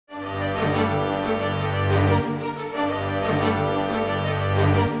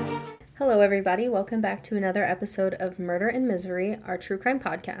Hello, everybody. Welcome back to another episode of Murder and Misery, our true crime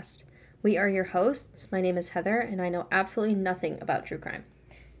podcast. We are your hosts. My name is Heather, and I know absolutely nothing about true crime.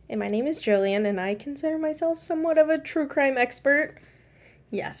 And my name is Jillian, and I consider myself somewhat of a true crime expert.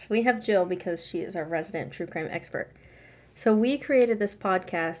 Yes, we have Jill because she is our resident true crime expert. So we created this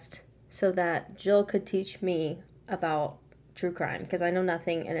podcast so that Jill could teach me about true crime because I know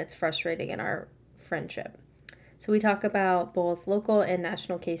nothing and it's frustrating in our friendship. So we talk about both local and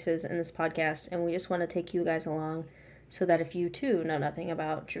national cases in this podcast, and we just want to take you guys along so that if you too know nothing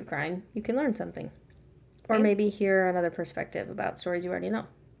about true crime, you can learn something. Or maybe hear another perspective about stories you already know.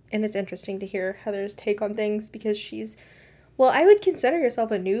 And it's interesting to hear Heather's take on things because I would consider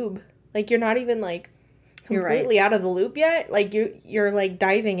yourself a noob. Like, you're not even, completely out of the loop yet. Like, you're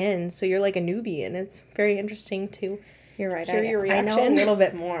diving in, so you're like a newbie, and it's very interesting to You're right. hear your reaction. I know a little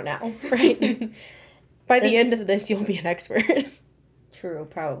bit more now. Right. By the end of this, you'll be an expert. True,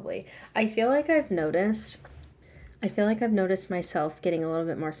 probably. I feel like I've noticed myself getting a little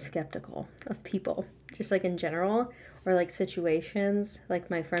bit more skeptical of people, just in general, or situations.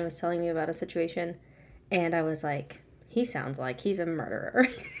 My friend was telling me about a situation, and I was like, he sounds like he's a murderer.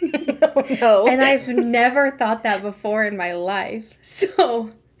 Oh, no. And I've never thought that before in my life. So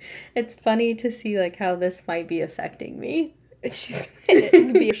it's funny to see how this might be affecting me. She's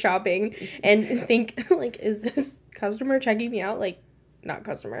gonna be shopping and think, is this customer checking me out? Not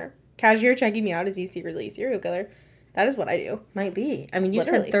customer. Cashier checking me out. Is he secretly a serial killer? That is what I do. Might be. I mean, you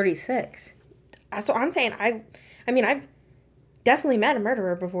Literally. said 36. So I'm saying I've definitely met a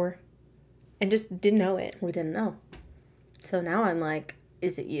murderer before and just didn't know it. We didn't know. So now I'm like,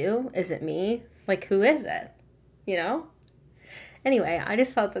 is it you? Is it me? Who is it? You know? Anyway, I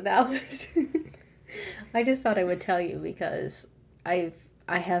just thought that was... I just thought I would tell you because I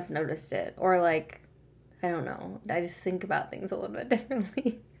have noticed it. Or I don't know. I just think about things a little bit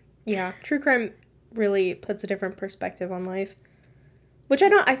differently. Yeah. True crime really puts a different perspective on life. Which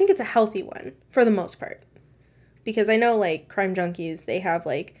I think it's a healthy one for the most part. Because I know crime junkies, they have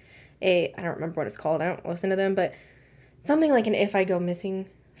I don't remember what it's called. I don't listen to them, but something like an If I Go Missing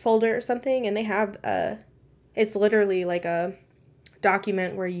folder or something. And they have it's literally a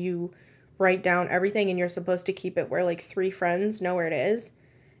document where you write down everything, and you're supposed to keep it where 3 friends know where it is.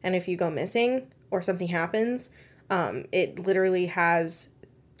 And if you go missing or something happens, it literally has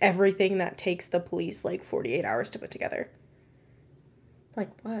everything that takes the police 48 hours to put together.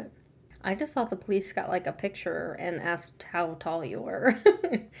 Like what? I just thought the police got a picture and asked how tall you were.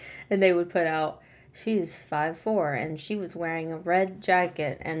 And they would put out, she's 5'4", and she was wearing a red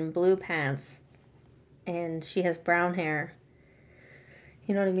jacket and blue pants, and she has brown hair.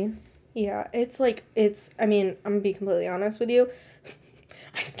 You know what I mean? Yeah, I'm going to be completely honest with you.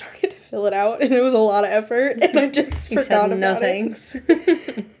 I started to fill it out, and it was a lot of effort, and I just forgot about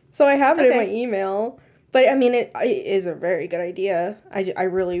it. So I have it in my email, but it is a very good idea. I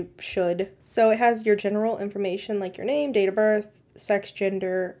really should. So it has your general information, your name, date of birth, sex,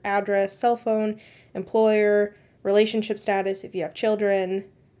 gender, address, cell phone, employer, relationship status if you have children,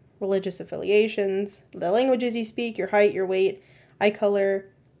 religious affiliations, the languages you speak, your height, your weight, eye color.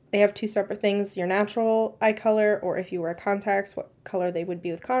 They have 2 separate things, your natural eye color, or if you wear contacts, what color they would be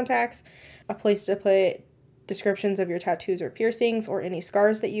with contacts. A place to put descriptions of your tattoos or piercings, or any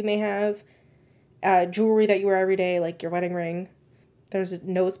scars that you may have. Jewelry that you wear every day, like your wedding ring. There's a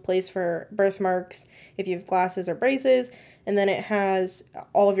nose place for birthmarks, if you have glasses or braces. And then it has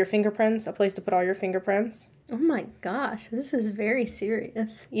all of your fingerprints, a place to put all your fingerprints. Oh my gosh, this is very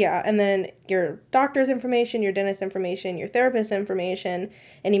serious. Yeah, and then your doctor's information, your dentist information, your therapist information,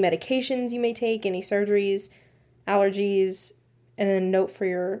 any medications you may take, any surgeries, allergies, and then a note for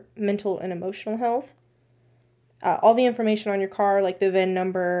your mental and emotional health. All the information on your car, the VIN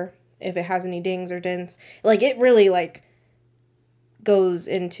number, if it has any dings or dents. It really, goes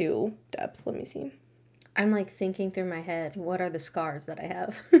into depth. Let me see. I'm thinking through my head, what are the scars that I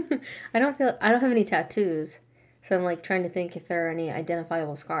have? I don't have any tattoos, so I'm trying to think if there are any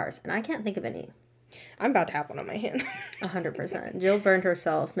identifiable scars, and I can't think of any. I'm about to have one on my hand. 100%. Jill burned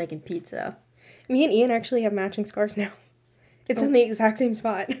herself making pizza. Me and Ian actually have matching scars now. It's in the exact same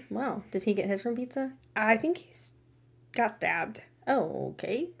spot. Wow. Did he get his from pizza? I think he's got stabbed. Oh,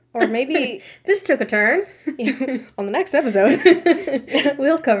 okay. Or maybe... This took a turn. On the next episode.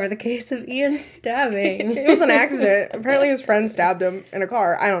 We'll cover the case of Ian's stabbing. It was an accident. Apparently his friend stabbed him in a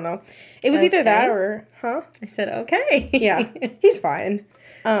car. I don't know. It was either that or... Huh? I said, okay. Yeah. He's fine.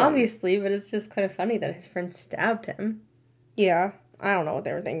 Obviously, but it's just kind of funny that his friend stabbed him. Yeah. I don't know what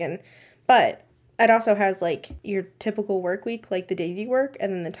they were thinking. But it also has, your typical work week, the days you work,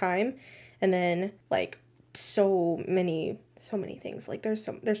 and then the time. And then, so many things. Like, there's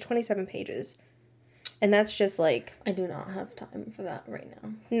 27 pages. And that's just, like... I do not have time for that right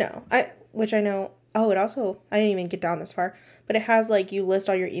now. No. Which I know... Oh, it also... I didn't even get down this far. But it has, like, you list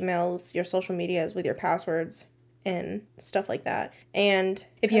all your emails, your social medias with your passwords and stuff like that. And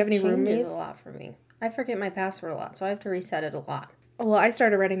if you have any roommates... That changes a lot for me. I forget my password a lot, so I have to reset it a lot. Well, I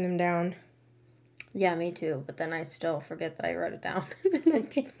started writing them down. Yeah, me too. But then I still forget that I wrote it down. And I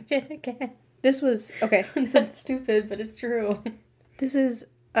change it again. This was... Okay. That's stupid, but it's true. This is...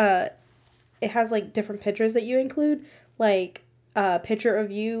 It has, like, different pictures that you include. Like, a picture of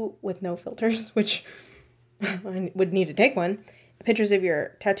you with no filters, which I would need to take one. Pictures of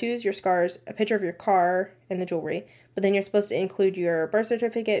your tattoos, your scars, a picture of your car, and the jewelry. But then you're supposed to include your birth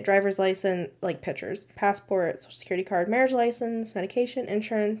certificate, driver's license, like, pictures, passport, social security card, marriage license, medication,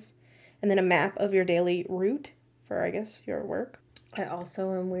 insurance, and then a map of your daily route for, I guess, your work. I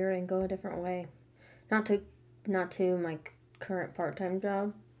also am weird and go a different way. Not to my current part-time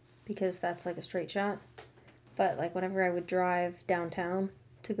job, because that's like a straight shot. But like whenever I would drive downtown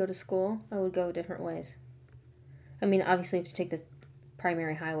to go to school, I would go different ways. I mean, obviously you have to take the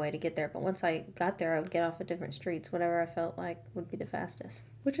primary highway to get there, but once I got there, I would get off at different streets, whatever I felt like would be the fastest.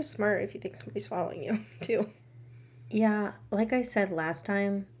 Which is smart if you think somebody's following you, too. Yeah, like I said last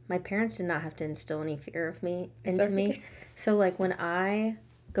time, my parents did not have to instill any fear of me into me. So like when I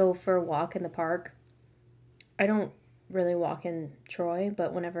go for a walk in the park, I don't really walk in Troy,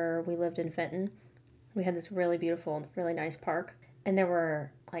 but whenever we lived in Fenton, we had this really beautiful, really nice park, and there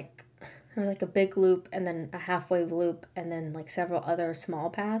was like a big loop and then a halfway loop and then like several other small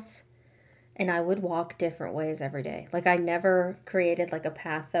paths, and I would walk different ways every day. Like I never created like a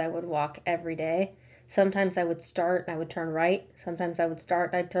path that I would walk every day. Sometimes I would start and I would turn right. Sometimes I would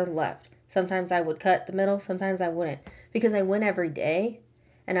start and I'd turn left. Sometimes I would cut the middle. Sometimes I wouldn't, because I went every day.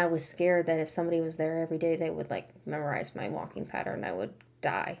 And I was scared that if somebody was there every day, they would, like, memorize my walking pattern. I would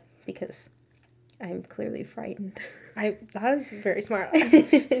die because I'm clearly frightened. That is very smart.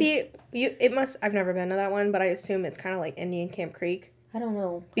 See, I've never been to that one, but I assume it's kind of like Indian Camp Creek. I don't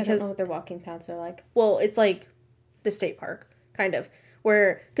know. I don't know what their walking paths are like. Well, it's like the state park, kind of.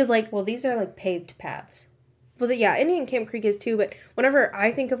 Because, like... Well, these are, like, paved paths. Well, yeah, Indian Camp Creek is too, but whenever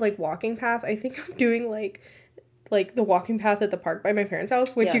I think of, like, walking path, I think of doing, like the walking path at the park by my parents'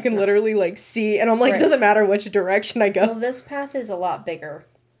 house, which you can literally, like, see, and I'm like, it doesn't matter which direction I go. Well, this path is a lot bigger.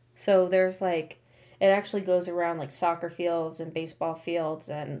 So there's, like, it actually goes around, like, soccer fields and baseball fields,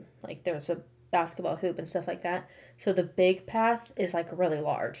 and, like, there's a basketball hoop and stuff like that. So the big path is, like, really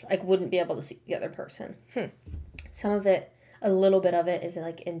large. I wouldn't be able to see the other person. Some of it, a little bit of it is,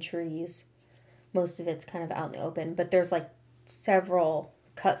 like, in trees. Most of it's kind of out in the open, but there's, like, several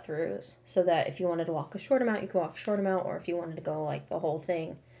cut-throughs, so that if you wanted to walk a short amount, you could walk a short amount, or if you wanted to go, like, the whole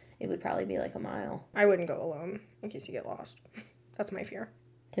thing, it would probably be, like, a mile. I wouldn't go alone, in case you get lost. That's my fear.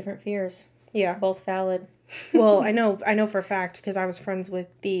 Different fears. Yeah. Both valid. Well, I know for a fact, because I was friends with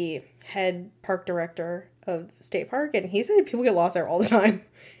the head park director of the state park, and he said people get lost there all the time,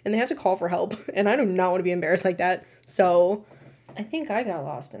 and they have to call for help, and I do not want to be embarrassed like that, so... I think I got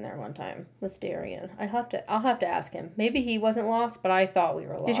lost in there one time with Darian. I'll have to ask him. Maybe he wasn't lost, but I thought we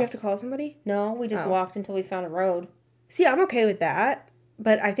were lost. Did you have to call somebody? No, we just walked until we found a road. See, I'm okay with that,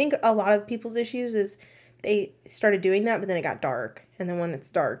 but I think a lot of people's issues is they started doing that, but then it got dark, and then when it's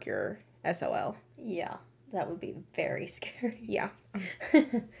dark, you're SOL. Yeah, that would be very scary. Yeah.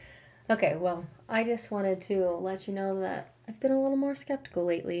 Okay, well, I just wanted to let you know that I've been a little more skeptical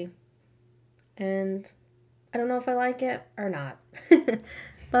lately, and I don't know if I like it or not,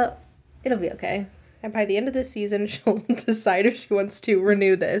 but it'll be okay. And by the end of this season, she'll decide if she wants to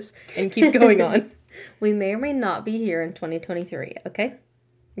renew this and keep going on. We may or may not be here in 2023, okay?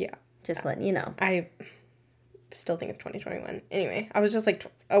 Yeah. Just letting you know. I still think it's 2021. Anyway, I was just like,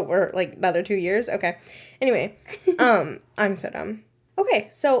 we're like another 2 years? Okay. Anyway, I'm so dumb. Okay,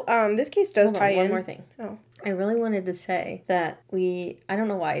 so this case does tie in. One more thing. Oh. I really wanted to say that I don't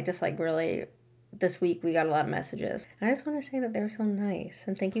know why, just like really... This week we got a lot of messages. I just want to say that they're so nice.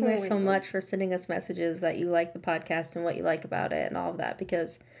 And thank you guys so much for sending us messages that you like the podcast and what you like about it and all of that,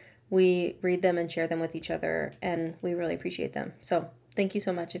 because we read them and share them with each other and we really appreciate them. So thank you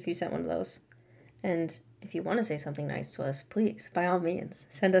so much if you sent one of those. And if you want to say something nice to us, please, by all means,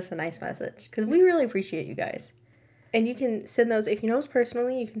 send us a nice message, because we really appreciate you guys. And you can send those, if you know us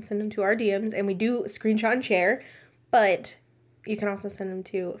personally, you can send them to our DMs, and we do screenshot and share, but you can also send them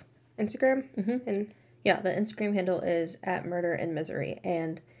to Instagram. Mm-hmm. And yeah, the Instagram handle is @murderandmisery,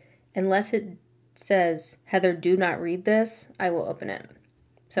 and unless it says, Heather, do not read this, I will open it.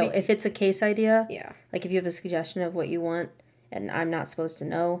 So if it's a case idea, like if you have a suggestion of what you want and I'm not supposed to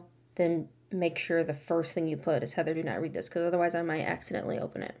know, then make sure the first thing you put is Heather, do not read this, because otherwise I might accidentally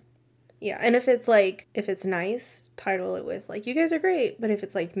open it. Yeah, and if it's nice, title it with, like, you guys are great, but if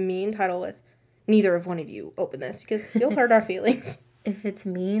it's, like, mean, title with, neither of one of you open this, because you'll hurt our feelings. If it's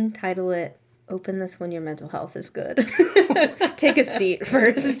mean, title it, open this when your mental health is good. Take a seat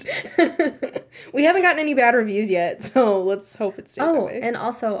first. We haven't gotten any bad reviews yet, so let's hope it stays that way. Oh, and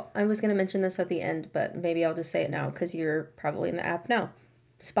also, I was going to mention this at the end, but maybe I'll just say it now, because you're probably in the app now.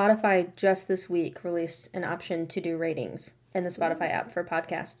 Spotify just this week released an option to do ratings in the Spotify app for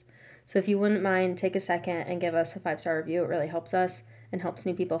podcasts. So if you wouldn't mind, take a second and give us a 5-star review. It really helps us and helps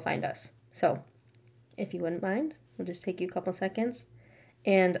new people find us. So if you wouldn't mind, we'll just take you a couple seconds.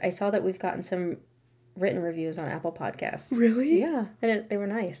 And I saw that we've gotten some written reviews on Apple Podcasts. Really? Yeah, and they were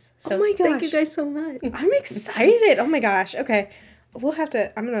nice. So oh my gosh. Thank you guys so much. I'm excited. Oh my gosh. Okay. I'm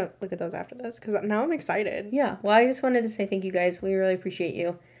going to look at those after this because now I'm excited. Yeah. Well, I just wanted to say thank you guys. We really appreciate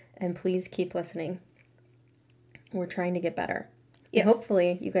you. And please keep listening. We're trying to get better. Yes. And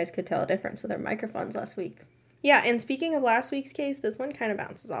hopefully you guys could tell a difference with our microphones last week. Yeah, and speaking of last week's case, this one kind of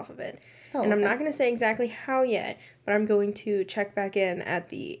bounces off of it. Oh, and I'm not going to say exactly how yet, but I'm going to check back in at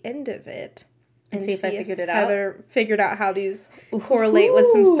the end of it. And see if I figured it out. Heather figured out how these correlate with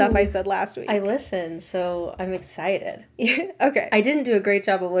some stuff I said last week. I listened, so I'm excited. Yeah, okay. I didn't do a great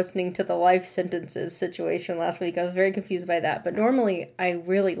job of listening to the life sentences situation last week. I was very confused by that, but normally I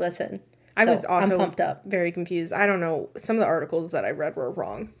really listen. I was also I'm pumped up. Very confused. I don't know. Some of the articles that I read were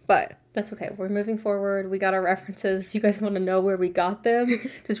wrong, but that's okay. We're moving forward. We got our references. If you guys want to know where we got them,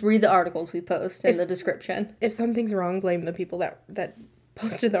 just read the articles we post in the description. If something's wrong, blame the people that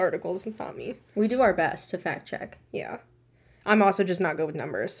posted the articles, not me. We do our best to fact check. Yeah. I'm also just not good with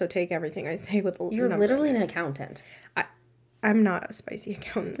numbers, so take everything I say with a number. You're literally an accountant. I'm not a spicy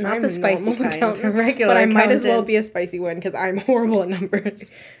accountant. Not I'm the spicy kind, accountant, a regular but I accountant. might as well be a spicy one because I'm horrible at numbers.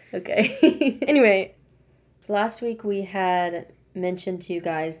 Okay. Anyway. Last week we had mentioned to you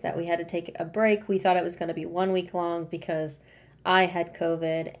guys that we had to take a break. We thought it was going to be 1 week long because I had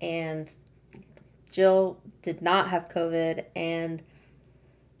COVID and Jill did not have COVID, and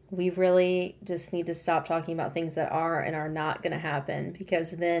we really just need to stop talking about things that are and are not going to happen,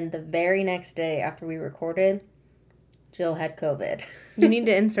 because then the very next day after we recorded, Jill had COVID. You need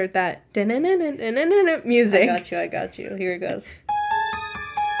to insert that music. I got you. Here it goes.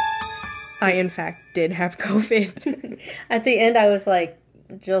 I, in fact, did have COVID. At the end, I was like,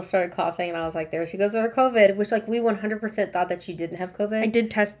 Jill started coughing, and I was like, there she goes with her COVID, which, like, we 100% thought that she didn't have COVID. I did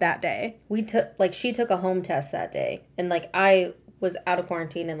test that day. She took a home test that day, and, like, I was out of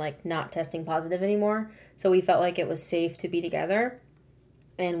quarantine and, like, not testing positive anymore, so we felt like it was safe to be together,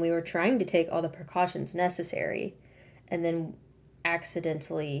 and we were trying to take all the precautions necessary, and then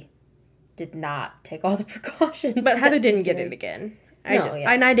accidentally did not take all the precautions But Heather necessary. didn't get it again.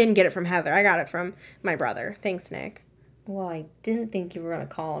 And I didn't get it from Heather. I got it from my brother. Thanks, Nick. Well, I didn't think you were going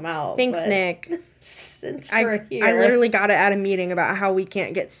to call him out. Thanks, Nick. Since we're here. I literally got it at a meeting about how we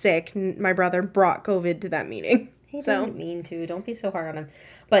can't get sick. My brother brought COVID to that meeting. He didn't mean to. Don't be so hard on him.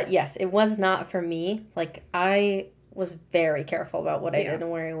 But yes, it was not for me. Like, I was very careful about what I did and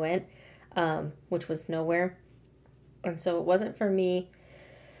where I went, which was nowhere. And so it wasn't for me.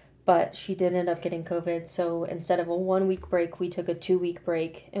 But she did end up getting COVID, so instead of a 1 week break, we took a 2 week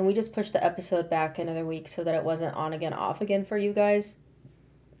break, and we just pushed the episode back another week so that it wasn't on again, off again for you guys.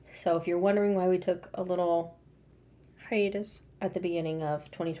 So if you're wondering why we took a little hiatus at the beginning of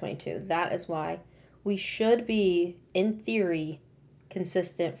 2022, that is why. We should be, in theory,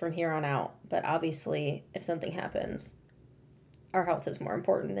 consistent from here on out, but obviously, if something happens, our health is more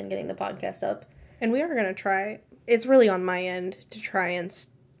important than getting the podcast up. And we are going to try, it's really on my end, to try and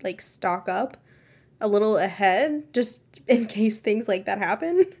stock up a little ahead just in case things like that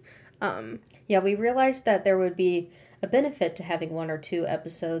happen. Yeah, we realized that there would be a benefit to having 1 or 2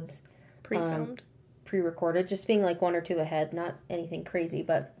 episodes pre-filmed, pre-recorded, just being like 1 or 2 ahead, not anything crazy,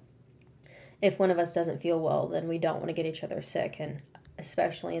 but if one of us doesn't feel well, then we don't want to get each other sick, and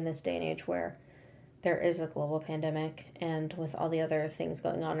especially in this day and age where there is a global pandemic and with all the other things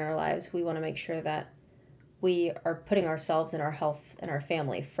going on in our lives, we want to make sure that we are putting ourselves and our health and our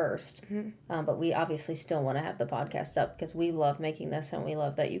family first. Mm-hmm. But we obviously still want to have the podcast up because we love making this and we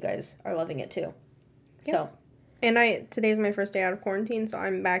love that you guys are loving it too. Yeah. So. And today's my first day out of quarantine, so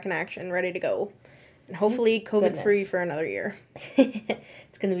I'm back in action, ready to go. And hopefully COVID-free for another year.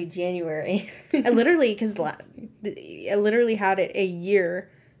 It's going to be January. I literally had it a year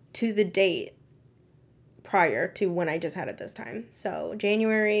to the date prior to when I just had it this time. So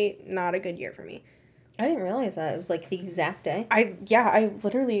January, not a good year for me. I didn't realize that. It was like the exact day. I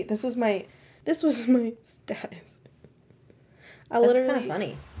literally, this was my status. That's kind of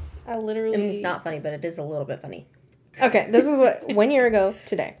funny. I mean, it's not funny, but it is a little bit funny. Okay, this is what 1 year ago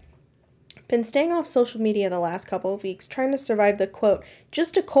today. Been staying off social media the last couple of weeks, trying to survive the, quote,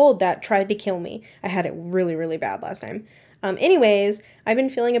 just a cold that tried to kill me. I had it really, really bad last time. Anyways, I've been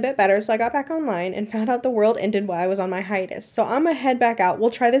feeling a bit better, so I got back online and found out the world ended while I was on my hiatus. So I'm gonna head back out. We'll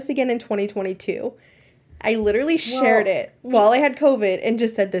try this again in 2022. I literally shared it while I had COVID and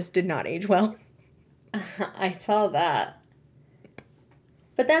just said this did not age well. I saw that.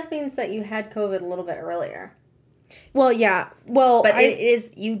 But that means that you had COVID a little bit earlier. Well, yeah. Well, but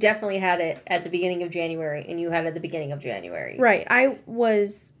you definitely had it at the beginning of January, and you had it at the beginning of January. Right. I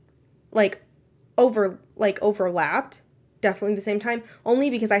was, overlapped, definitely the same time, only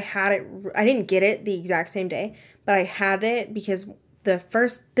because I had it, I didn't get it the exact same day, but I had it because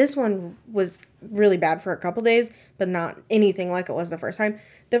this one was really bad for a couple days, but not anything like it was the first time.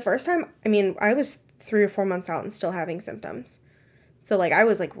 The first time, I mean, I was 3 or 4 months out and still having symptoms. So, I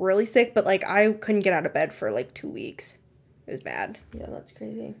was, really sick, but, I couldn't get out of bed for, 2 weeks. It was bad. Yeah, that's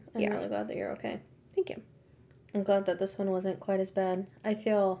crazy. I'm really glad that you're okay. Thank you. I'm glad that this one wasn't quite as bad. I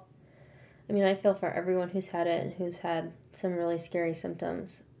feel for everyone who's had it and who's had some really scary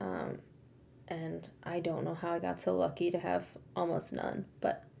symptoms. And I don't know how I got so lucky to have almost none,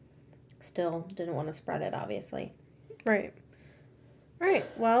 but still didn't want to spread it, obviously. Right. Right,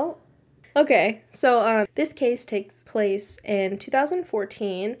 well... Okay, so this case takes place in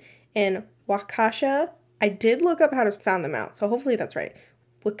 2014 in Waukesha. I did look up how to sound them out, so hopefully that's right.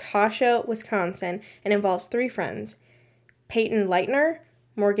 Waukesha, Wisconsin, and involves 3 friends. Payton Leutner,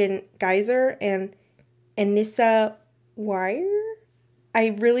 Morgan Geyser, and Anissa Wire?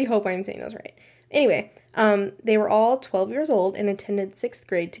 I really hope I'm saying those right. Anyway, they were all 12 years old and attended 6th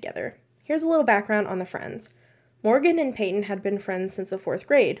grade together. Here's a little background on the friends. Morgan and Payton had been friends since the 4th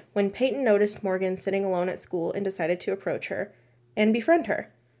grade, when Payton noticed Morgan sitting alone at school and decided to approach her and befriend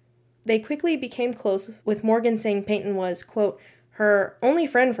her. They quickly became close, with Morgan saying Payton was, quote, her only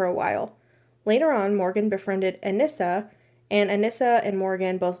friend for a while. Later on, Morgan befriended Anissa, and Anissa and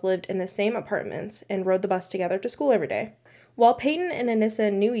Morgan both lived in the same apartments and rode the bus together to school every day. While Payton and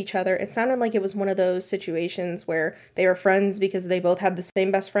Anissa knew each other, it sounded like it was one of those situations where they were friends because they both had the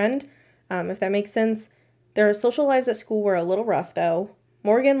same best friend, if that makes sense. Their social lives at school were a little rough, though.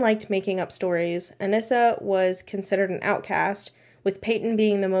 Morgan liked making up stories. Anissa was considered an outcast, with Payton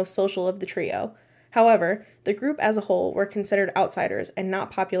being the most social of the trio. However, the group as a whole were considered outsiders and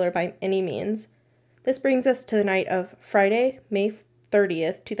not popular by any means. This brings us to the night of Friday, May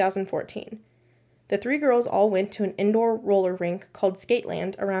 30th, 2014. The 3 girls all went to an indoor roller rink called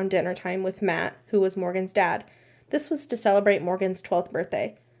Skateland around dinner time with Matt, who was Morgan's dad. This was to celebrate Morgan's 12th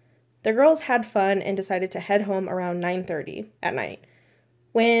birthday. The girls had fun and decided to head home around 9:30 at night.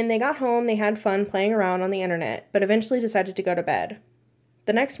 When they got home, they had fun playing around on the internet, but eventually decided to go to bed.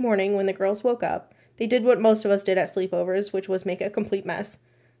 The next morning, when the girls woke up, they did what most of us did at sleepovers, which was make a complete mess.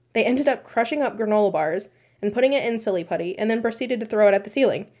 They ended up crushing up granola bars and putting it in silly putty, and then proceeded to throw it at the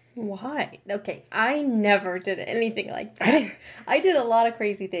ceiling. Why? Okay, I never did anything like that. I did a lot of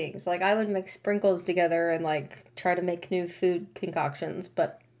crazy things. I would mix sprinkles together and, try to make new food concoctions,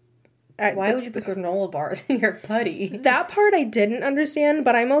 but... Why would you put granola bars in your putty? That part I didn't understand,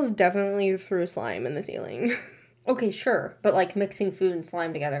 but I most definitely threw slime in the ceiling. Okay, sure. But, mixing food and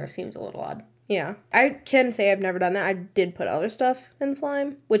slime together seems a little odd. Yeah. I can say I've never done that. I did put other stuff in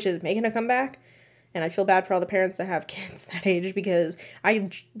slime, which is making a comeback. And I feel bad for all the parents that have kids that age because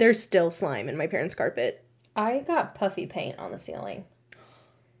there's still slime in my parents' carpet. I got puffy paint on the ceiling.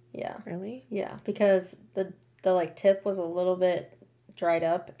 Yeah. Really? Yeah, because the tip was a little bit... dried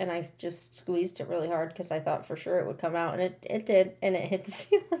up, and I just squeezed it really hard because I thought for sure it would come out, and it did, and it hit the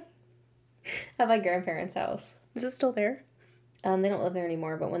ceiling at my grandparents' house. Is it still there? They don't live there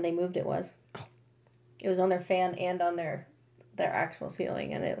anymore, but when they moved, it was. Oh. It was on their fan and on their actual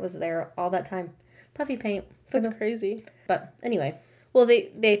ceiling, and it was there all that time. Puffy paint. That's crazy. But anyway. Well,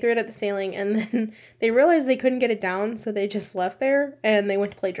 they threw it at the ceiling, and then they realized they couldn't get it down, so they just left there, and they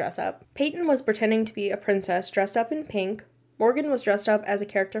went to play dress up. Payton was pretending to be a princess dressed up in pink. Morgan was dressed up as a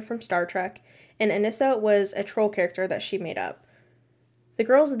character from Star Trek, and Anissa was a troll character that she made up. The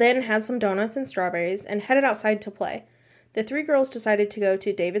girls then had some donuts and strawberries and headed outside to play. The 3 girls decided to go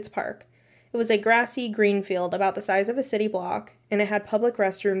to David's Park. It was a grassy green field about the size of a city block, and it had public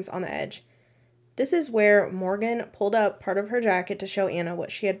restrooms on the edge. This is where Morgan pulled up part of her jacket to show Anna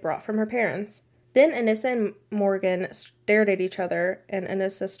what she had brought from her parents. Then Anissa and Morgan stared at each other, and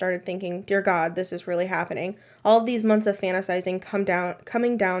Anissa started thinking, dear God, this is really happening. All of these months of fantasizing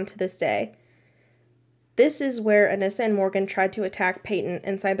coming down to this day. This is where Anissa and Morgan tried to attack Payton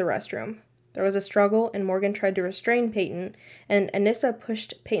inside the restroom. There was a struggle, and Morgan tried to restrain Payton, and Anissa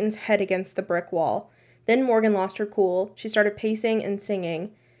pushed Payton's head against the brick wall. Then Morgan lost her cool. She started pacing and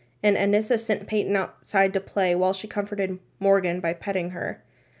singing, and Anissa sent Payton outside to play while she comforted Morgan by petting her.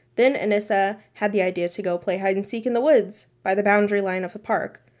 Then Anissa had the idea to go play hide-and-seek in the woods by the boundary line of the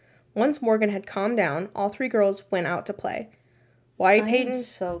park. Once Morgan had calmed down, all three girls went out to play. Why Payton? I'm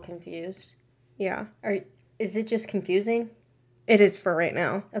so confused. Yeah. Is it just confusing? It is for right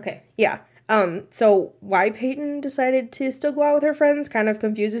now. Okay. Yeah. So why Payton decided to still go out with her friends kind of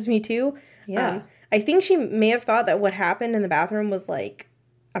confuses me too. Yeah. I think she may have thought that what happened in the bathroom was, like,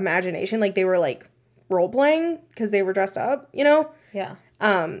 imagination. Like, they were, like, role-playing because they were dressed up, you know? Yeah.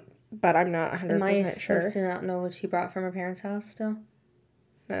 But I'm not 100% sure. Am I supposed to not know what she brought from her parents' house still?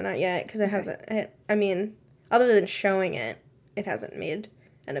 No, not yet, because it hasn't, I mean, other than showing it, it hasn't made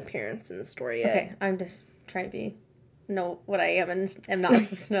an appearance in the story yet. Okay, I'm just trying to know what I am and am not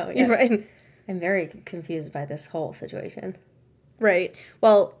supposed to know yet. Right. I'm very confused by this whole situation. Right.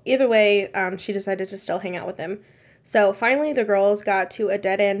 Well, either way, she decided to still hang out with him. So finally, the girls got to a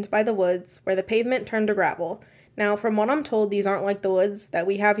dead end by the woods where the pavement turned to gravel. Now, from what I'm told, these aren't like the woods that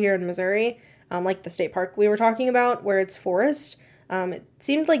we have here in Missouri, like the state park we were talking about, where it's forest. It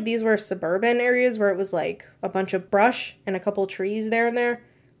seemed like these were suburban areas where it was like a bunch of brush and a couple trees there and there,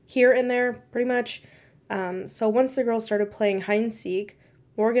 here and there, pretty much. So once the girls started playing hide and seek,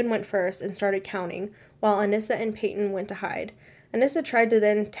 Morgan went first and started counting, while Anissa and Payton went to hide. Anissa tried to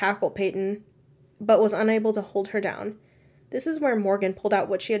then tackle Payton, but was unable to hold her down. This is where Morgan pulled out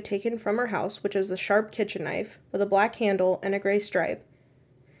what she had taken from her house, which was a sharp kitchen knife with a black handle and a gray stripe.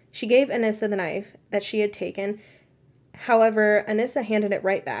 She gave Anissa the knife that she had taken. However, Anissa handed it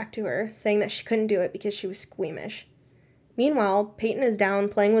right back to her, saying that she couldn't do it because she was squeamish. Meanwhile, Payton is down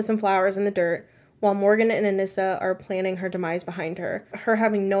playing with some flowers in the dirt, while Morgan and Anissa are planning her demise behind her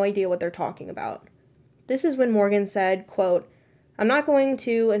having no idea what they're talking about. This is when Morgan said, quote, "I'm not going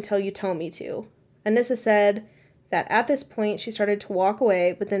to until you tell me to." Anissa said that at this point she started to walk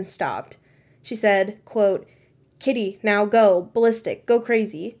away, but then stopped. She said, quote, "Kitty, now go, ballistic, go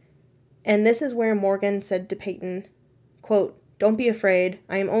crazy." And this is where Morgan said to Payton, quote, "Don't be afraid,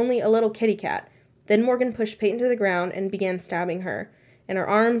 I am only a little kitty cat." Then Morgan pushed Payton to the ground and began stabbing her, in her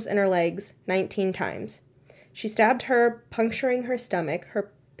arms and her legs, 19 times. She stabbed her, puncturing her stomach,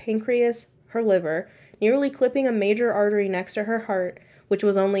 her pancreas, her liver, nearly clipping a major artery next to her heart, which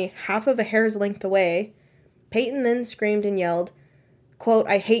was only half of a hair's length away. Payton then screamed and yelled, quote,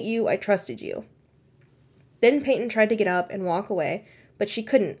 "I hate you, I trusted you." Then Payton tried to get up and walk away, but she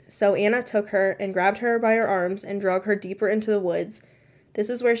couldn't, so Anna took her and grabbed her by her arms and dragged her deeper into the woods. This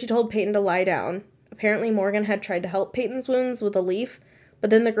is where she told Payton to lie down. Apparently Morgan had tried to help Payton's wounds with a leaf, but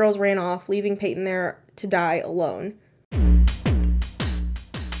then the girls ran off, leaving Payton there to die alone.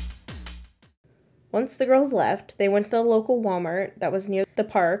 Once the girls left, they went to the local Walmart that was near the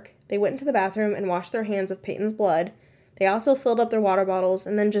park. They went into the bathroom and washed their hands of Payton's blood. They also filled up their water bottles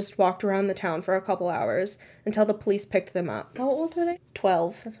and then just walked around the town for a couple hours until the police picked them up. How old were they?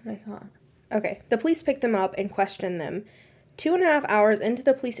 12. That's what I thought. Okay, the police picked them up and questioned them. 2.5 hours into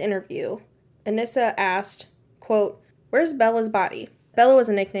the police interview, Anissa asked, quote, "Where's Bella's body?" Bella was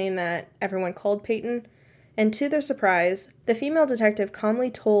a nickname that everyone called Payton, and to their surprise, the female detective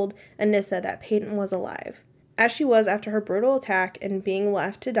calmly told Anissa that Payton was alive. As she was after her brutal attack and being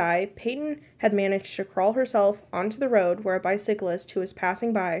left to die, Payton had managed to crawl herself onto the road where a bicyclist who was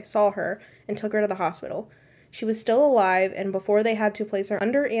passing by saw her and took her to the hospital. She was still alive, and before they had to place her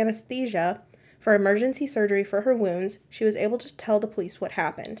under anesthesia for emergency surgery for her wounds, she was able to tell the police what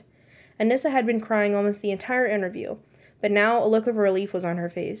happened. Anissa had been crying almost the entire interview, but now a look of relief was on her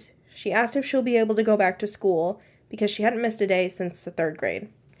face. She asked if she'll be able to go back to school because she hadn't missed a day since the 3rd grade.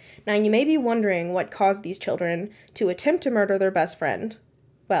 Now, you may be wondering what caused these children to attempt to murder their best friend.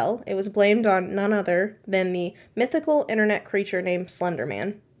 Well, it was blamed on none other than the mythical internet creature named Slender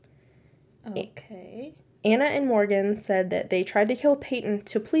Man. Okay. Anna and Morgan said that they tried to kill Payton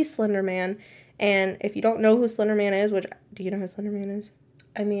to please Slender Man, and if you don't know who Slender Man is, do you know who Slender Man is?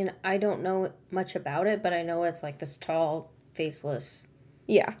 I mean, I don't know much about it, but I know it's like this tall, faceless,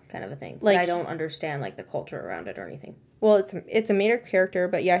 yeah, kind of a thing. Like, but I don't understand like the culture around it or anything. Well, it's a made-up character,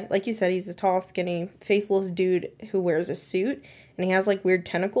 but yeah, like you said, he's a tall, skinny, faceless dude who wears a suit, and he has like weird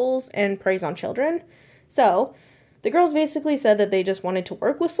tentacles and preys on children. So, the girls basically said that they just wanted to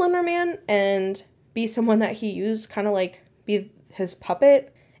work with Slender Man and be someone that he used, kind of like be his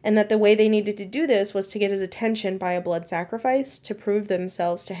puppet, and that the way they needed to do this was to get his attention by a blood sacrifice to prove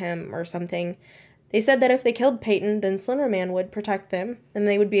themselves to him or something. They said that if they killed Payton, then Slender Man would protect them, and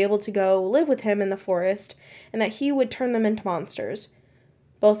they would be able to go live with him in the forest, and that he would turn them into monsters.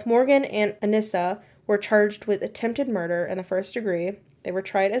 Both Morgan and Anissa were charged with attempted murder in the first degree. They were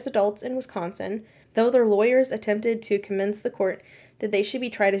tried as adults in Wisconsin, though their lawyers attempted to convince the court that they should be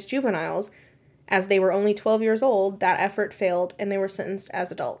tried as juveniles. As they were only 12 years old, that effort failed and they were sentenced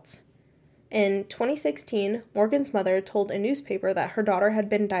as adults. In 2016, Morgan's mother told a newspaper that her daughter had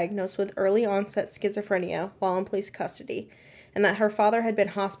been diagnosed with early onset schizophrenia while in police custody, and that her father had been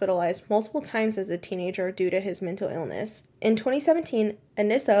hospitalized multiple times as a teenager due to his mental illness. In 2017,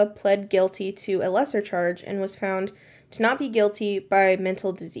 Anissa pled guilty to a lesser charge and was found to not be guilty by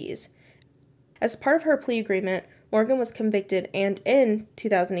mental disease. As part of her plea agreement, Morgan was convicted and, in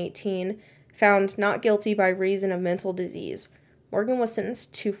 2018, found not guilty by reason of mental disease. Morgan was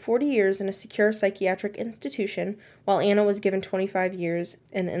sentenced to 40 years in a secure psychiatric institution, while Anna was given 25 years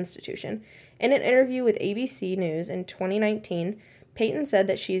in the institution. In an interview with ABC News in 2019, Payton said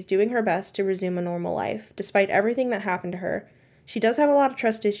that she is doing her best to resume a normal life, despite everything that happened to her. She does have a lot of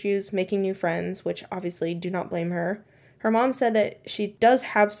trust issues, making new friends, which obviously do not blame her. Her mom said that she does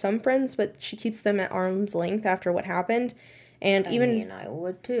have some friends, but she keeps them at arm's length after what happened. And I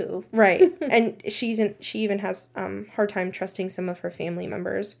would too. Right. And she even has hard time trusting some of her family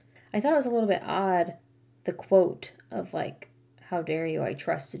members. I thought it was a little bit odd, the quote of like, "How dare you, I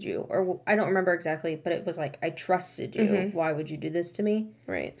trusted you." Or I don't remember exactly, but it was like, "I trusted you. Mm-hmm. Why would you do this to me?"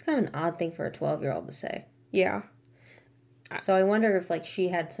 Right. It's kind of an odd thing for a 12-year-old to say. Yeah. So I wonder if like she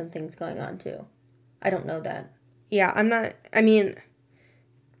had some things going on too. I don't know that. Yeah,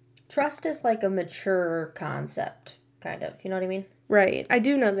 trust is like a mature concept, kind of. You know what I mean? Right. I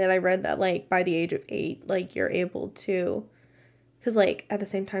do know that I read that, like, by the age of 8, like, you're able to, because, like, at the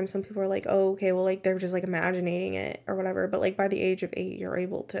same time, some people are like, oh, okay, well, like, they're just, like, imagining it or whatever, but, like, by the age of 8, you're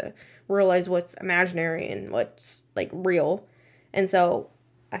able to realize what's imaginary and what's, like, real. And so,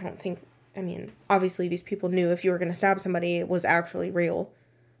 obviously these people knew if you were going to stab somebody, it was actually real.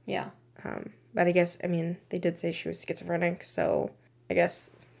 Yeah. But I guess, they did say she was schizophrenic, so I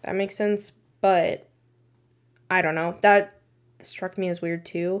guess that makes sense, but I don't know. That struck me as weird,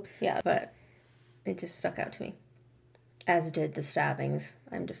 too. Yeah, but it just stuck out to me. As did the stabbings,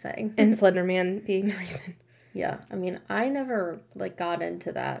 I'm just saying. And Slender Man being the reason. Yeah, I never, like, got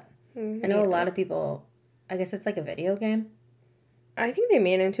into that. I know a lot of people, I guess it's like a video game. I think they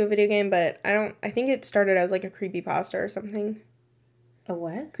made it into a video game, but I think it started as, like, a creepypasta or something. A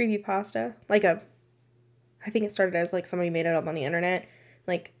what? Creepypasta. I think it started as, like, somebody made it up on the internet.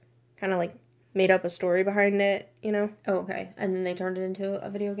 Like, kind of, like, made up a story behind it, you know? Oh, okay. And then they turned it into a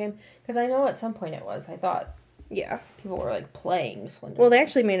video game? Because I know at some point it was. I thought... Yeah. People were, like, playing Slender. Well, they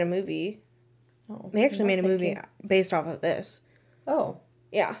actually made a movie. Oh. They actually made a movie based off of this. Oh.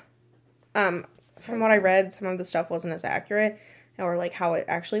 Yeah. From what I read, some of the stuff wasn't as accurate, or, like, how it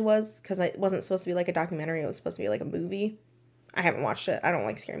actually was, because it wasn't supposed to be, like, a documentary. It was supposed to be, like, a movie. I haven't watched it. I don't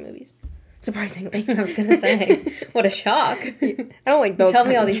like scary movies. Surprisingly. I was going to say, what a shock. I don't like those. Tell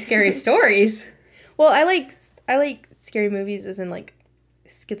me all these scary stories. Well, I like scary movies as in, like,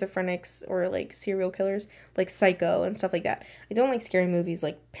 schizophrenics or, like, serial killers, like Psycho and stuff like that. I don't like scary movies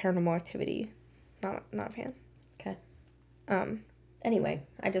like Paranormal Activity. Not a fan. Okay. Anyway,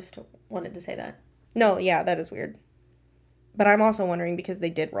 I just wanted to say that. No, yeah, that is weird. But I'm also wondering, because they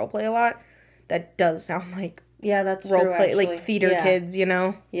did roleplay a lot, that does sound like... Yeah, that's role true, play, actually. like theater kids, you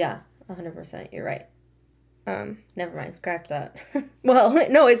know? Yeah, 100%. You're right. Never mind. Scratch that. Well,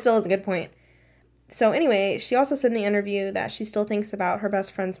 no, it still is a good point. So anyway, she also said in the interview that she still thinks about her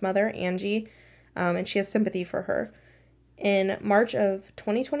best friend's mother, Angie, and she has sympathy for her. In March of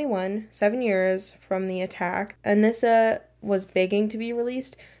 2021, 7 years from the attack, Anissa was begging to be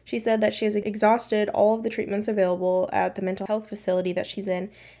released. She said that she has exhausted all of the treatments available at the mental health facility that she's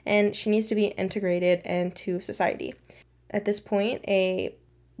in, and she needs to be integrated into society. At this point, a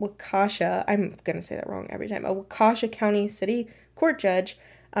Waukesha, I'm going to say that wrong every time, a Waukesha County City Court judge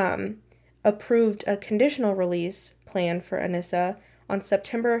approved a conditional release plan for Anissa on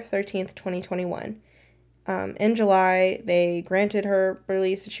September 13th, 2021. In July, they granted her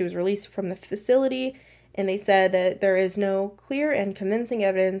release. She was released from the facility, and they said that there is no clear and convincing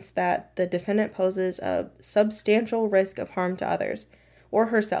evidence that the defendant poses a substantial risk of harm to others, or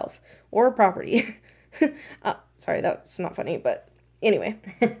herself, or property. Sorry, that's not funny, but anyway.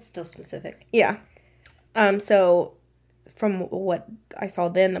 Still specific. Yeah. So from what I saw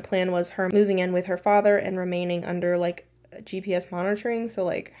then, the plan was her moving in with her father and remaining under, like, GPS monitoring, so,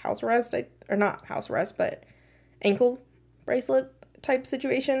 like, house arrest, or not house arrest, but ankle bracelet type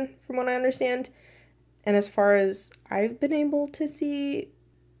situation, from what I understand. And as far as I've been able to see,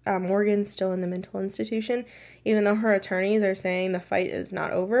 Morgan's still in the mental institution, even though her attorneys are saying the fight is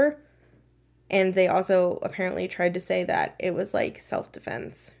not over. And they also apparently tried to say that it was, like,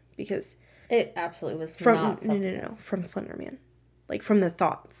 self-defense because... It absolutely was not self-defense. No. From Slender Man. Like, from the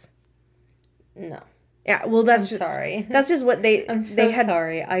thoughts. No. Yeah, well, I'm sorry. That's just what they... I'm so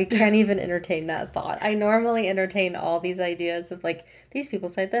sorry. I can't even entertain that thought. I normally entertain all these ideas of, like, these people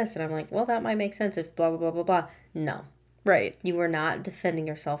said this, and I'm like, well, that might make sense if blah, blah, blah, blah, blah. No. Right. You were not defending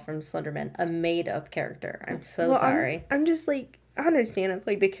yourself from Slenderman, a made-up character. I'm so sorry. I'm just, like... I understand if,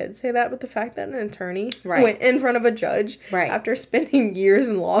 like, the kids say that, but the fact that an attorney went in front of a judge after spending years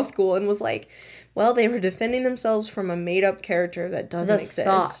in law school and was like, well, they were defending themselves from a made-up character that doesn't exist. The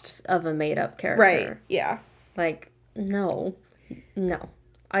thoughts of a made-up character. Right, yeah. Like, no.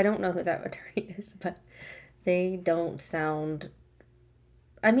 I don't know who that attorney is, but they don't sound...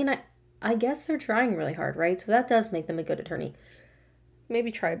 I mean, I guess they're trying really hard, right? So that does make them a good attorney.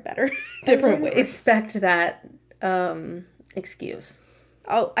 Maybe try better, different ways. Respect that, excuse.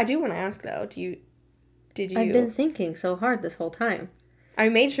 Oh, I do want to ask though. Did you? I've been thinking so hard this whole time. I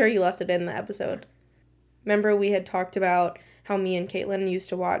made sure you left it in the episode. Remember we had talked about how me and Caitlin used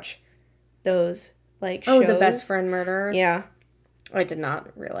to watch those like shows? Oh, the Best Friend Murderers? Yeah. I did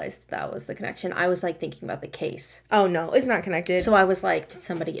not realize that was the connection. I was like thinking about the case. Oh no, it's not connected. So I was like, did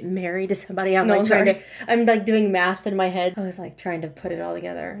somebody get married to somebody? I'm like doing math in my head. I was like trying to put it all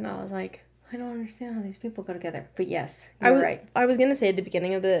together, and I was like, I don't understand how these people go together. But yes, you're right. I was gonna say at the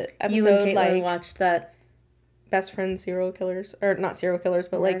beginning of the episode, you and Caitlin watched that Best Friends serial killers, or not serial killers,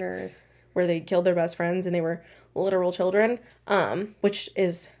 but murders. Like where they killed their best friends and they were literal children, which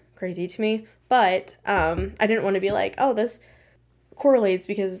is crazy to me. But I didn't want to be like, oh, this correlates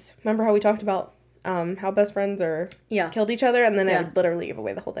because remember how we talked about how best friends are killed each other, and then I would literally give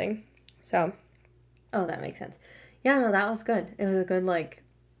away the whole thing. So, oh, that makes sense. Yeah, no, that was good. It was a good like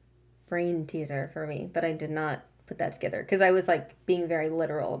brain teaser for me, but I did not put that together because I was like being very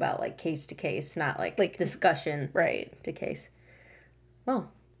literal about like case to case, not like discussion to case.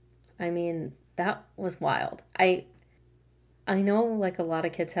 Well, I mean, that was wild. I know like a lot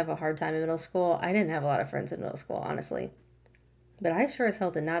of kids have a hard time in middle school. I didn't have a lot of friends in middle school, honestly. But I sure as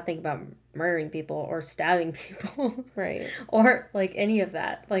hell did not think about murdering people or stabbing people. Right. Or like any of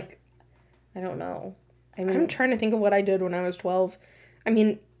that. Like, I don't know. I mean, I'm trying to think of what I did when I was 12. I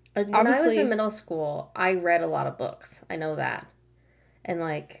mean, when I was in middle school, I read a lot of books. I know that. And,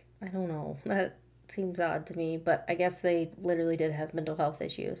 like, I don't know. That seems odd to me. But I guess they literally did have mental health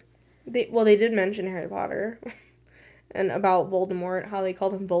issues. They did mention Harry Potter. And about Voldemort, how they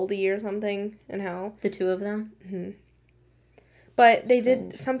called him Voldy or something. And how... The two of them? Mm-hmm. But they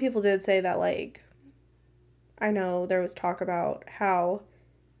did... Some people did say that, like... I know there was talk about how...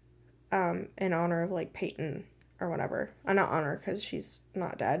 in honor of, like, Payton... or whatever. Not honor, because she's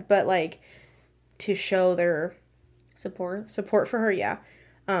not dead. But, like, to show their... Support for her, yeah.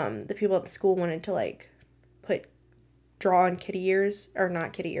 The people at the school wanted to, like, draw on kitty ears. Or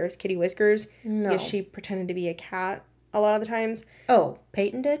not kitty ears, kitty whiskers. No. Because she pretended to be a cat a lot of the times. Oh,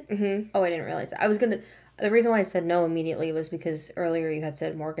 Payton did? Mm-hmm. Oh, I didn't realize that. I was going to... The reason why I said no immediately was because earlier you had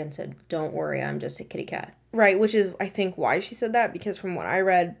said, Morgan said, don't worry, I'm just a kitty cat. Right, which is, I think, why she said that. Because from what I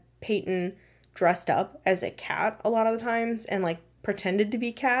read, Payton... dressed up as a cat a lot of the times and like pretended to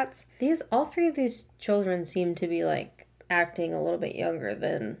be cats. All three of these children seem to be like acting a little bit younger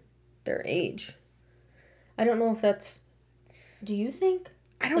than their age. I don't know if that's... Do you think?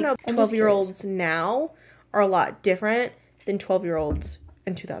 I don't know. 12-year-olds now are a lot different than 12-year-olds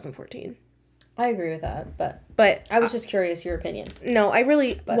in 2014. I agree with that, but I was just curious your opinion. No, I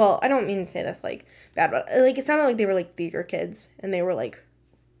really... Well, I don't mean to say this like bad, but like it sounded like they were like theater kids and they were like...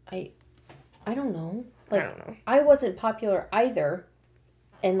 I don't know. Like, I don't know. I wasn't popular either.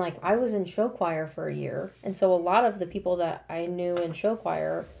 And, like, I was in show choir for a year. And so a lot of the people that I knew in show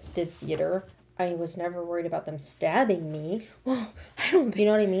choir did theater. I was never worried about them stabbing me. Well, I don't think... You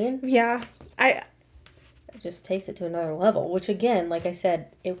know what I mean? Yeah. It just takes it to another level. Which, again, like I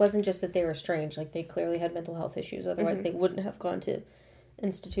said, it wasn't just that they were strange. Like, they clearly had mental health issues. Otherwise, they wouldn't have gone to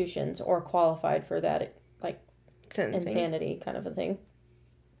institutions or qualified for that, like, insanity kind of a thing.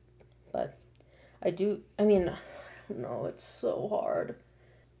 But... I don't know, it's so hard.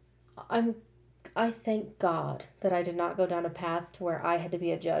 I thank God that I did not go down a path to where I had to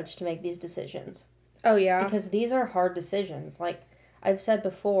be a judge to make these decisions. Oh, yeah. Because these are hard decisions. Like, I've said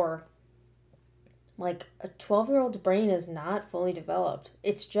before, like, a 12-year-old's brain is not fully developed.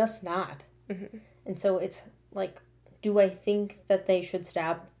 It's just not. Mm-hmm. And so it's, like, do I think that they should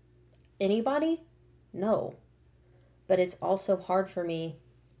stab anybody? No. But it's also hard for me.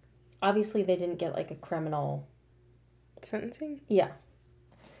 Obviously, they didn't get, like, a criminal... Sentencing? Yeah.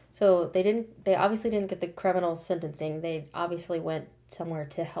 So, they obviously didn't get the criminal sentencing. They obviously went somewhere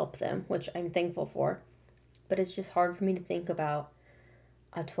to help them, which I'm thankful for. But it's just hard for me to think about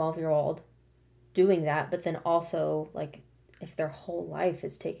a 12-year-old doing that, but then also, like, if their whole life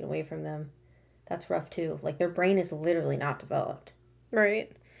is taken away from them, that's rough too. Like, their brain is literally not developed.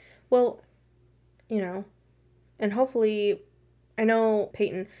 Right. Well, and hopefully, I know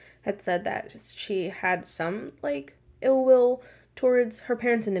Payton had said that she had some, like, ill will towards her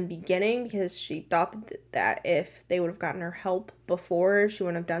parents in the beginning because she thought that if they would have gotten her help before, she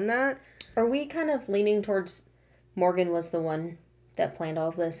wouldn't have done that. Are we kind of leaning towards Morgan was the one that planned all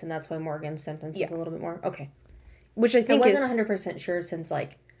of this, and that's why Morgan's sentence was a little bit more? Okay. Which I think I wasn't 100% sure since,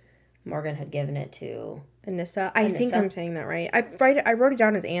 like, Morgan had given it to Anissa. I think I'm saying that right. I wrote it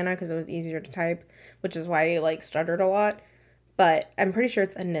down as Anna because it was easier to type, which is why I, like, stuttered a lot. But I'm pretty sure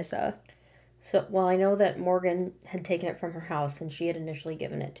it's Anissa. So, well, I know that Morgan had taken it from her house, and she had initially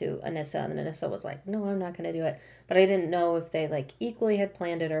given it to Anissa, and then Anissa was like, no, I'm not going to do it. But I didn't know if they, like, equally had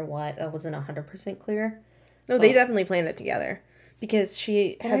planned it or what. That wasn't 100% clear. No, they definitely planned it together. Because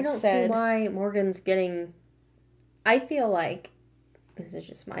she had said... I don't see why Morgan's getting... I feel like, this is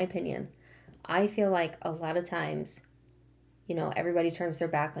just my opinion, I feel like a lot of times, everybody turns their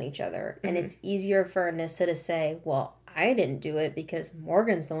back on each other. Mm-hmm. And it's easier for Anissa to say, well, I didn't do it because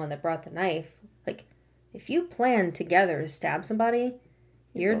Morgan's the one that brought the knife. Like, if you plan together to stab somebody,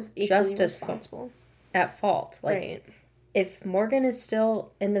 you're just as responsible at fault. Like, right. If Morgan is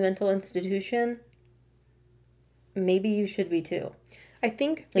still in the mental institution, maybe you should be too. I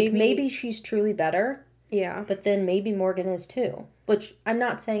think maybe she's truly better. Yeah. But then maybe Morgan is too. Which I'm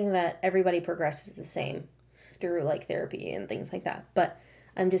not saying that everybody progresses the same through, like, therapy and things like that. But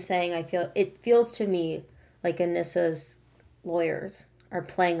I'm just saying it feels to me like Anissa's lawyers are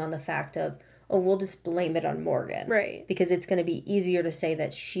playing on the fact of, oh, we'll just blame it on Morgan. Right. Because it's going to be easier to say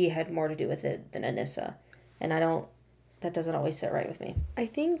that she had more to do with it than Anissa. And that doesn't always sit right with me. I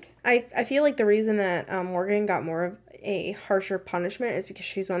think, I feel like the reason that Morgan got more of a harsher punishment is because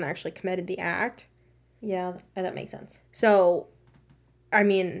she's the one that actually committed the act. Yeah, that makes sense. So, I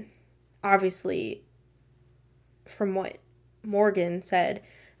mean, obviously, from what Morgan said,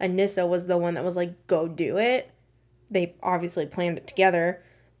 Anissa was the one that was like, go do it. They obviously planned it together.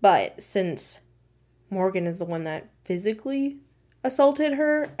 But since Morgan is the one that physically assaulted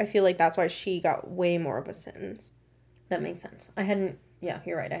her, I feel like that's why she got way more of a sentence. That makes sense. Yeah,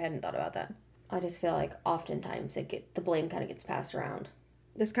 you're right. I hadn't thought about that. I just feel like oftentimes the blame kind of gets passed around.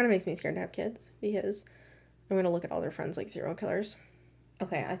 This kind of makes me scared to have kids because I'm going to look at all their friends like serial killers.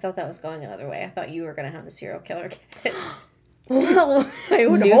 Okay, I thought that was going another way. I thought you were going to have the serial killer kid. Well, I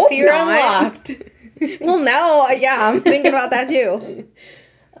would hope fear not. Unlocked. Well, now, yeah, I'm thinking about that too.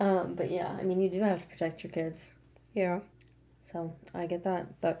 But yeah, I mean, you do have to protect your kids. Yeah. So I get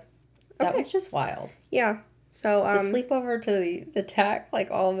that, but that was just wild. Yeah. So the sleepover to the attack,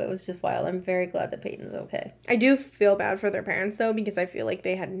 like all of it was just wild. I'm very glad that Payton's okay. I do feel bad for their parents though, because I feel like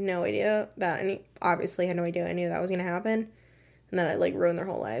they had no idea obviously had no idea any of that was gonna happen, and that it like ruined their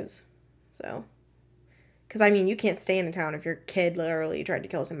whole lives. So, because I mean, you can't stay in a town if your kid literally tried to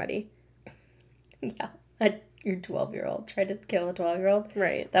kill somebody. Yeah, your 12-year-old tried to kill a 12-year-old.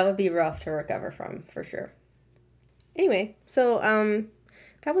 Right. That would be rough to recover from, for sure. Anyway, so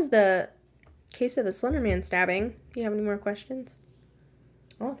that was the case of the Slender Man stabbing. Do you have any more questions?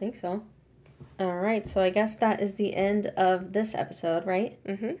 I don't think so. All right, so I guess that is the end of this episode, right?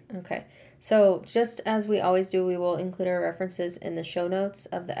 Mm-hmm. Okay, so just as we always do, we will include our references in the show notes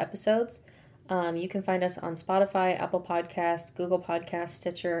of the episodes. You can find us on Spotify, Apple Podcasts, Google Podcasts,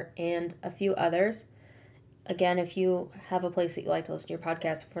 Stitcher, and a few others. Again, if you have a place that you like to listen to your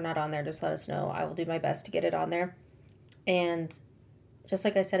podcast, if we're not on there, just let us know. I will do my best to get it on there. And just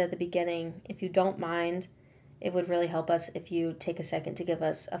like I said at the beginning, if you don't mind, it would really help us if you take a second to give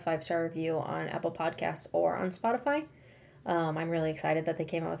us a 5-star review on Apple Podcasts or on Spotify. I'm really excited that they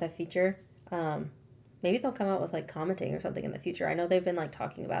came out with that feature. Maybe they'll come out with like commenting or something in the future. I know they've been like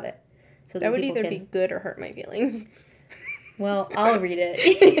talking about it. So that would either be good or hurt my feelings. Well, I'll read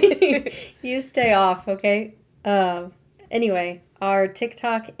it. You stay off, okay? Anyway, our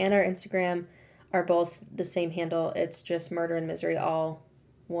TikTok and our Instagram are both the same handle. It's just Murder and Misery, all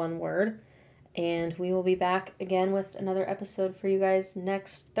one word. And we will be back again with another episode for you guys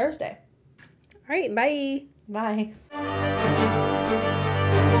next Thursday. All right, bye. Bye.